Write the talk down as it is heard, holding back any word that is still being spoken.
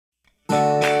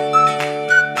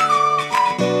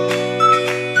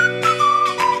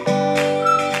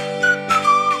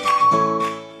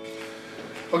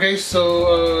Okay,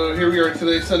 so here we are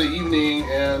today, Sunday evening,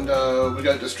 and we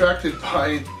got distracted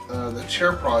by the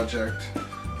chair project,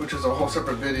 which is a whole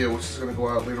separate video, which is going to go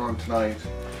out later on tonight.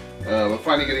 We're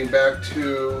finally getting back to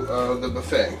the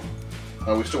buffet.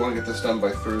 We still want to get this done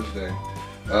by Thursday.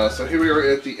 So here we are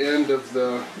at the end of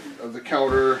the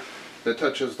counter that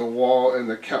touches the wall and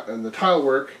the tile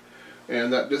work,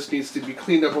 and that just needs to be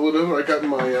cleaned up a little bit. I got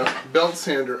my belt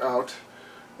sander out,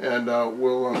 and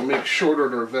we'll make short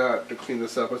order of that to clean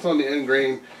this up. It's on the end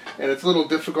grain, and it's a little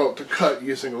difficult to cut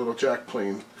using a little jack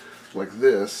plane like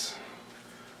this.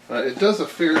 It does a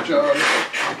fair job,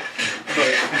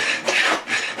 but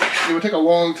it would take a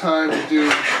long time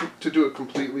to do it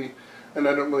completely, and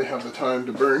I don't really have the time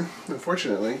to burn,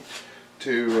 unfortunately,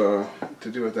 to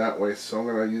do it that way. So I'm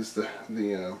going to use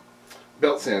the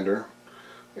belt sander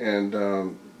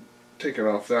and take it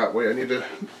off that way. I need to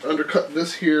undercut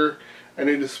this here. I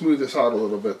need to smooth this out a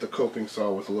little bit. The coping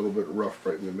saw was a little bit rough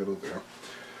right in the middle there.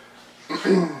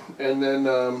 And then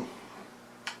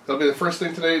that'll be the first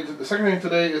thing today. The second thing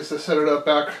today is to set it up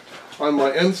back on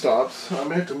my end stops. I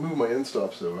may have to move my end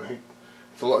stops though. I think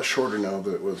it's a lot shorter now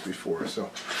than it was before. So,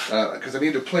 because I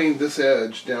need to plane this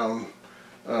edge down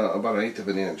about 1/8 of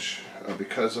an inch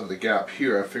because of the gap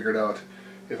here. I figured out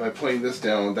if I plane this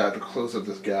down, that will close up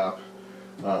this gap,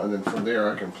 and then from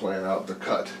there I can plan out the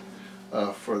cut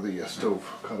for the stove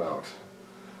cutout.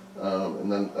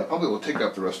 And then I probably will take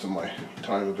up the rest of my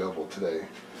time available today.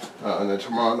 And then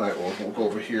tomorrow night we'll go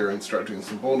over here and start doing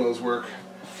some bullnose work,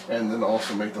 and then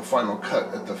also make the final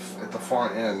cut at the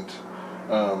far end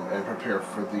and prepare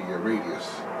for the radius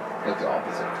at the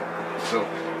opposite. So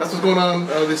that's what's going on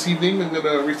this evening. I'm going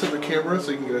to reset the camera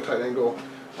so you can get a tight angle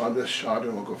on this shot,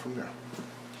 and we'll go from there.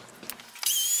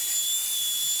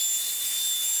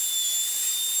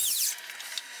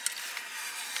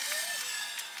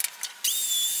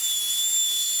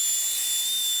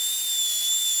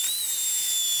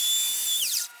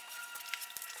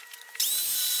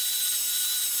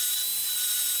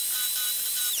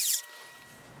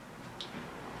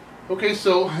 Okay,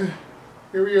 so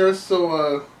here we are.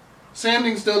 So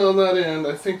sanding's done on that end.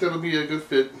 I think that'll be a good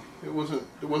fit. There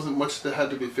wasn't much that had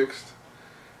to be fixed.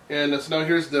 And so now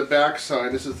here's the back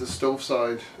side. This is the stove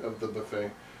side of the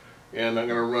buffet, and I'm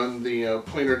going to run the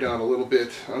planer down a little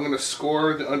bit. I'm going to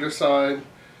score the underside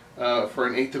for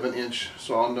 1/8 of an inch,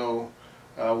 so I'll know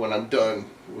when I'm done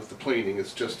with the planing.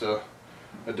 It's just a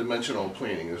dimensional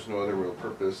planing. There's no other real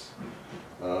purpose.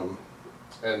 And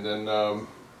then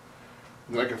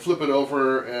I can flip it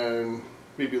over and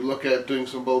maybe look at doing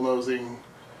some bullnosing.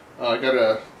 I got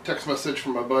a text message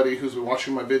from my buddy who's been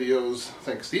watching my videos,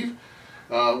 thanks Steve,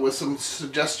 with some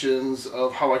suggestions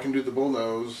of how I can do the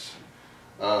bullnose.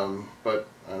 But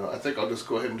I think I'll just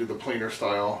go ahead and do the planer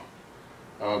style.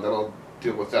 That'll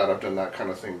deal with that. I've done that kind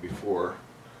of thing before.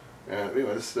 And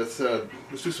anyway, let's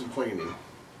do some planing.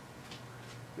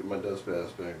 Get my dust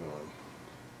bath bag on.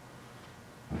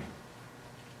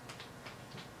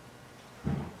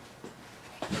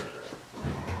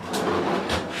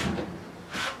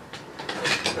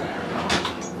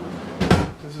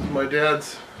 My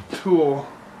dad's tool,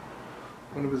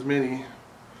 one of his many.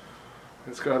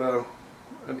 It's got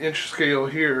an inch scale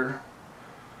here,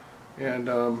 and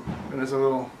there's a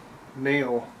little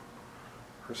nail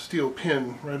or steel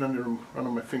pin right under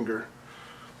my finger,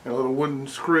 and a little wooden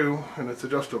screw, and it's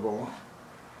adjustable.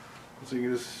 So you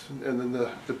can just, and then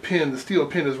the steel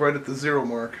pin is right at the 0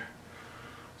 mark.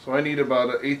 So I need about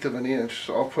 1/8 of an inch.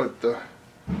 So I'll put the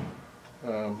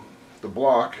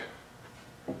block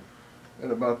at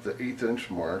about the 1/8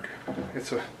 inch mark.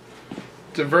 It's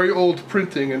a very old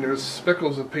printing, and there's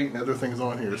speckles of paint and other things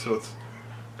on here, so it's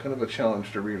kind of a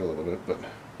challenge to read a little bit, but it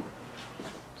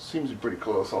seems to be pretty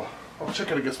close. I'll check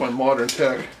it against my modern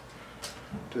tech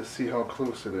to see how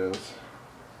close it is.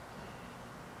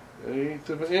 1/8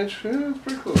 of an inch, yeah, it's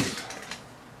pretty close.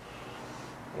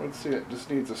 I would say it just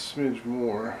needs a smidge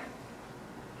more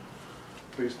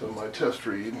based on my test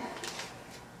read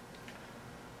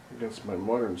against my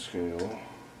modern scale.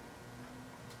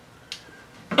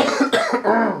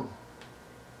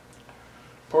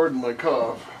 Pardon my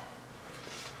cough.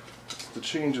 It's the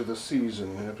change of the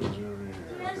season happens over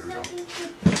here. There we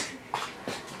go.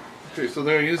 Okay, so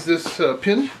then I use this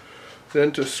pin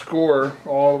then to score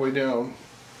all the way down,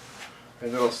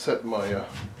 and that'll set my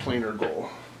planer goal.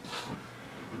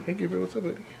 Hey Gabriel, what's up,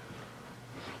 buddy?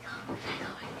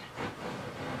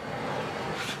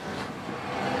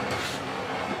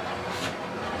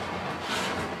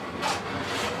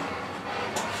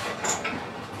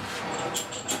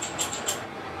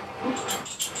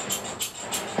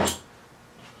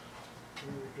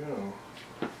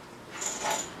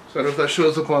 So I don't know if that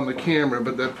shows up on the camera,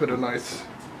 but that put a nice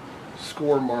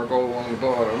score mark all along the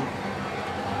bottom.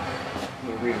 I'm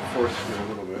going to reinforce it a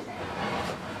little bit.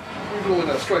 We're going with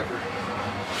that striker.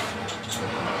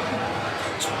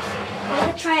 I'm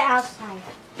going to try outside.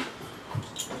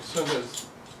 My son has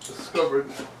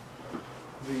discovered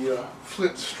the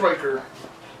flint striker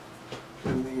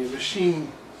in the machine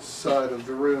side of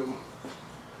the room,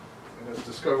 and has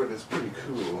discovered it's pretty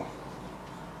cool.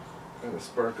 Kind of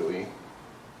sparkly.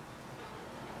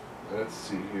 Let's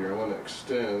see here, I want to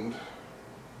extend. So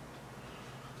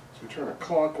we turn it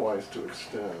clockwise to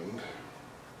extend.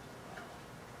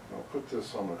 I'll put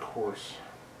this on the coarse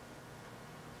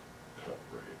cut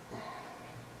rate.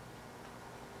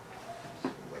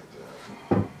 Something like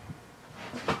that.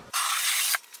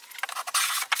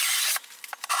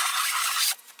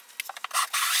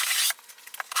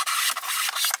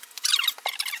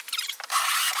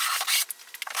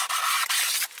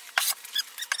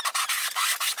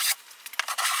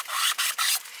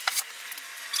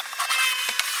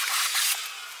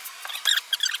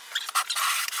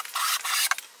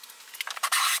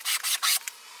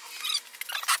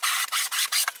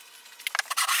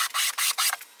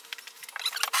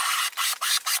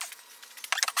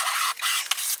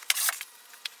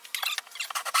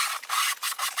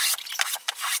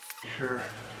 Sure.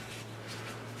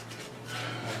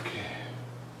 Okay.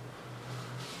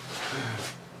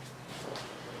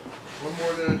 One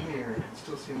more down here. I can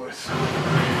still see my score.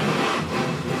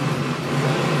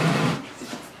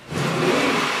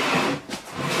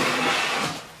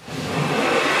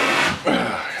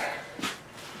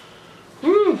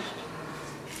 Woo!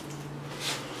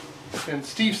 And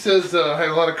Steve says I had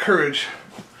a lot of courage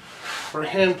for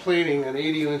hand plating an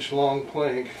 80-inch long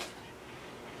plank.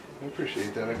 I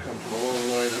appreciate that. I come from a long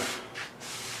line of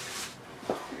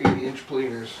 80-inch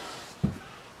planers. I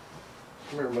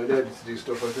remember my dad used to do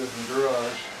stuff like this in the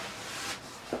garage.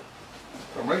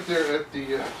 I'm right there at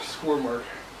the score mark.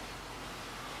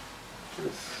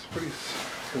 It's pretty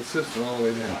consistent all the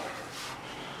way down.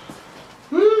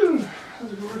 Woo!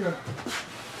 That's a good workout.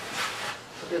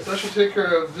 Okay, so I should take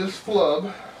care of this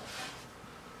flub.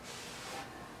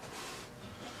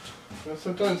 Now,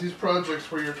 sometimes these projects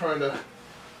where you're trying to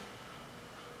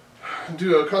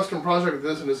do a custom project like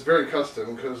this, and it's very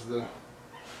custom because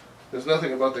there's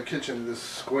nothing about the kitchen that's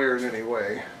square in any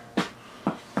way.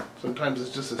 Sometimes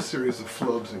it's just a series of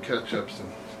flubs and catch-ups and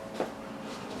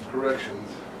corrections.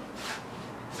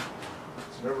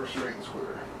 It's never straight and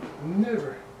square.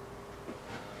 Never.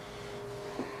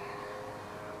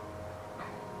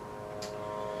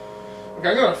 Okay,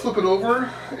 I'm going to flip it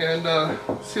over and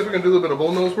see if I can do a little bit of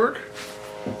bullnose work.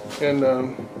 And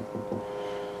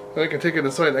then I can take it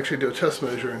inside and actually do a test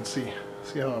measure and see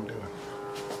how I'm doing.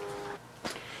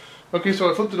 Okay,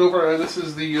 so I flipped it over, and this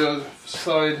is the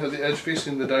side of the edge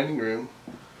facing the dining room.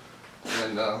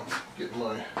 And getting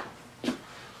my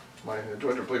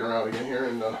jointer plater out again here,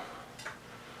 and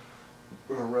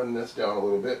we're going to run this down a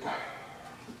little bit.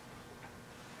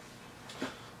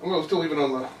 I'm going to still leave it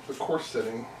on the coarse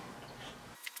setting.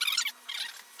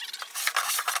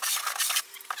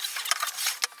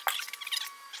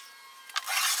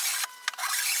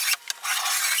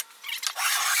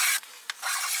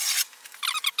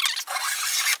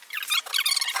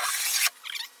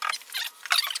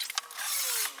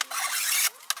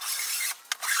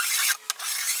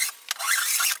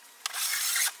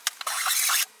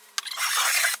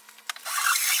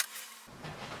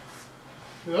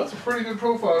 Yeah, that's a pretty good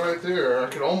profile right there. I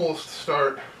could almost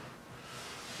start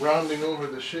rounding over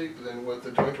the shape then with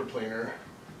the jointer planer.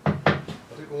 I'll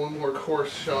take one more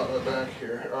coarse shot on the back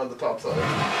here, on the top side.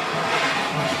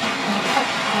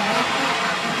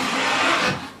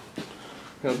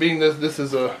 Now, being this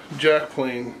is a jack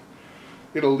plane,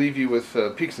 it'll leave you with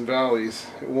peaks and valleys.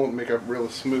 It won't make a real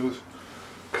smooth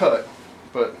cut,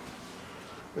 but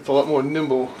it's a lot more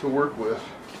nimble to work with.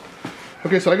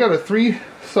 Okay, so I got a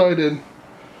 3-sided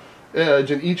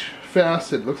edge, and each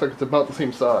facet looks like it's about the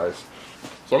same size.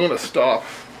 So I'm going to stop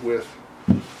with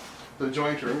the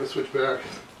jointer. I'm going to switch back.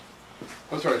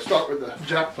 I'm sorry, stop with the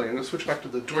jack plane. I'm going to switch back to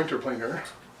the jointer planer.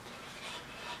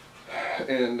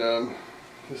 And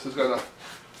this has got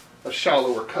a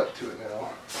shallower cut to it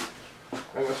now.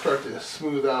 I'm going to start to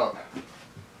smooth out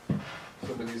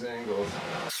some of these angles.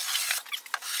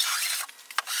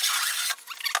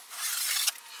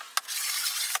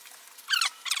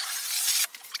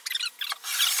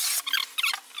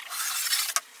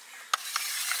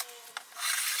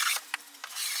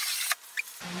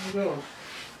 There you go.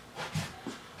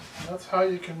 That's how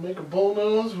you can make a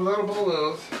bullnose without a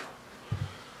bullnose.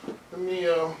 Let me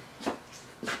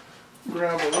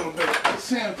grab a little bit of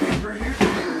sandpaper here.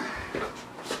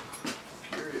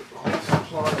 Carry it on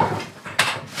supply.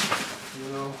 You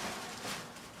know,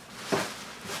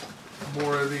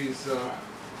 more of these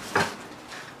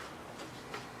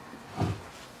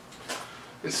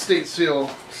estate sale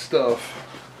stuff.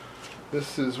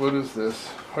 This is, what is this?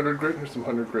 100 grit? Here's some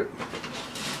 100 grit.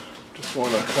 Just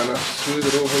want to kind of smooth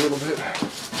it over a little bit.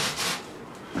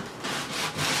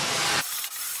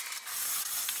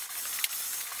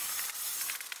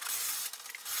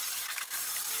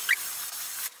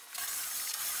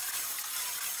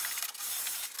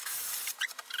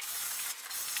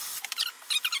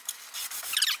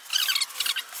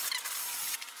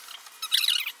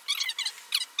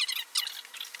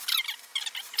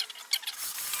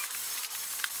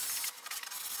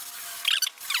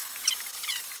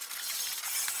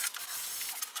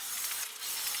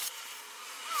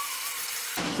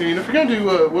 And if you're going to do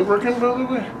woodworking, by the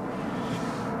way,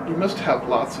 you must have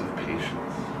lots of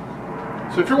patience.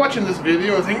 So if you're watching this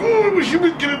video and think, oh, I wish you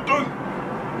would get it done,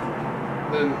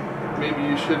 then maybe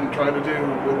you shouldn't try to do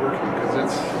woodworking,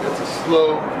 because it's a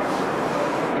slow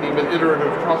and even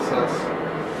iterative process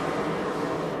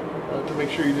to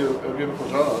make sure you do a beautiful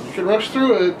job. You can rush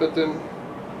through it, but then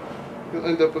you'll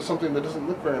end up with something that doesn't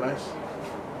look very nice.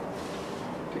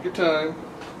 Take your time.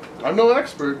 I'm no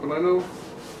expert, but I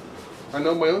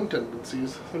know my own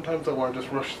tendencies. Sometimes I want to just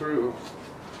rush through.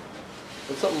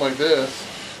 But something like this,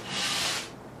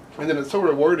 and then it's so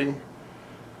rewarding,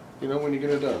 you know, when you get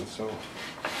it done. So.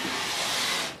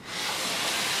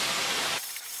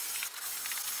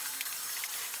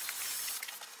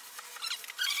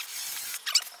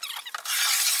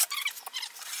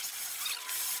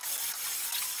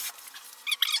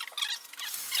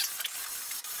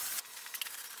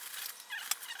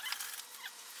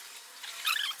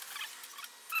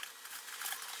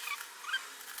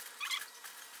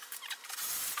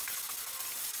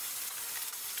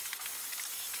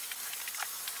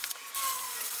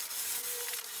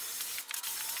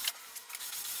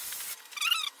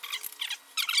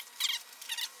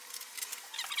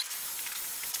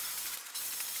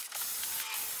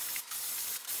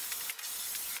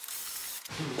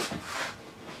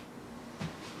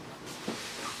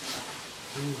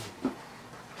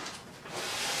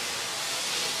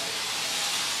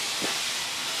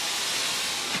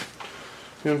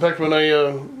 In fact, when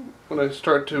I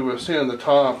start to sand the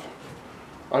top,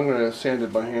 I'm going to sand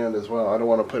it by hand as well. I don't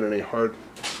want to put any I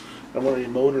don't want any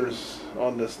motors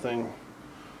on this thing,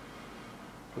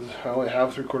 because I only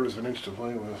have 3/4 of an inch to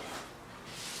play with.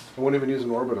 I won't even use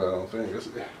an orbit, I don't think. It's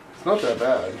not that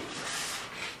bad,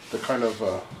 the kind of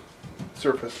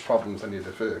surface problems I need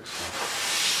to fix.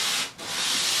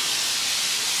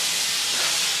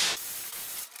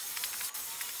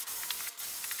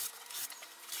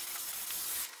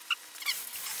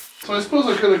 So I suppose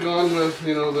I could have gone with,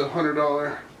 you know, the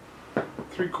 $100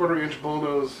 3/4 inch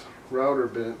bullnose router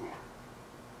bit.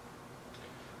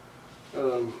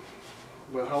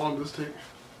 But how long does this take?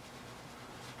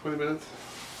 20 minutes?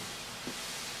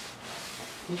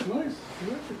 That's nice. I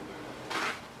like it.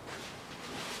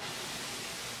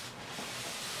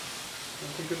 I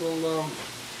think it'll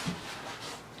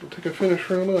take a finish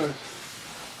real nice.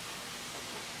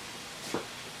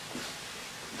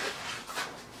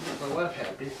 Make my wife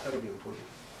happy. That'll be important.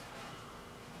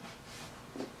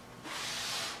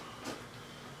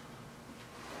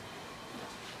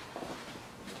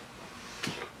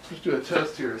 Let's do a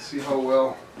test here to see how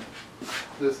well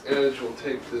this edge will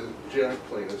take the jack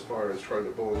plane as far as trying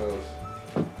to bullnose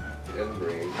the end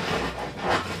grain.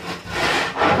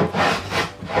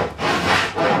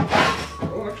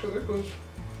 Oh, actually that goes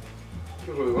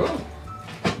really well.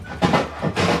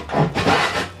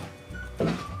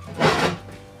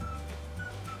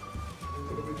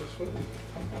 It'll be just fine.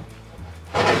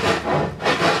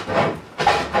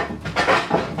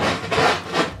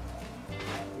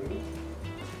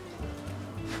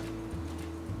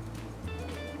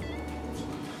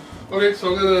 Okay, so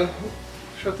I'm going to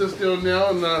shut this down now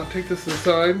and take this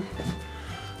inside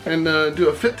and do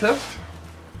a fit test.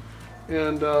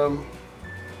 And yeah,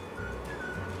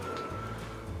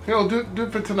 I'll do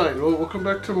it for tonight. We'll come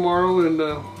back tomorrow and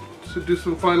do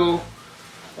some final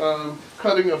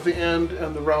cutting of the end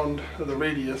and the round of the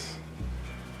radius.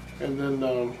 And then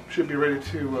should be ready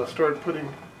to start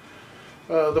putting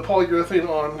the polyurethane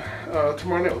on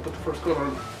tomorrow night. We'll put the first coat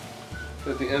on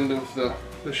at the end of the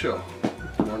show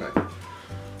tomorrow night.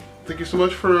 Thank you so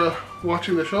much for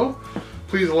watching the show.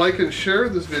 Please like and share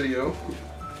this video,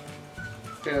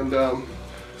 and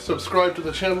subscribe to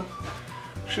the channel.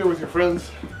 Share with your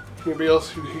friends, anybody else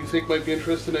who you think might be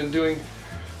interested in doing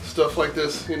stuff like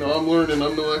this, you know, I'm learning,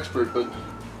 I'm no expert, but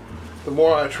the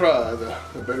more I try, the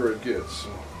better it gets. So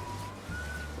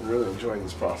I'm really enjoying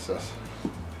this process.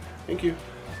 Thank you.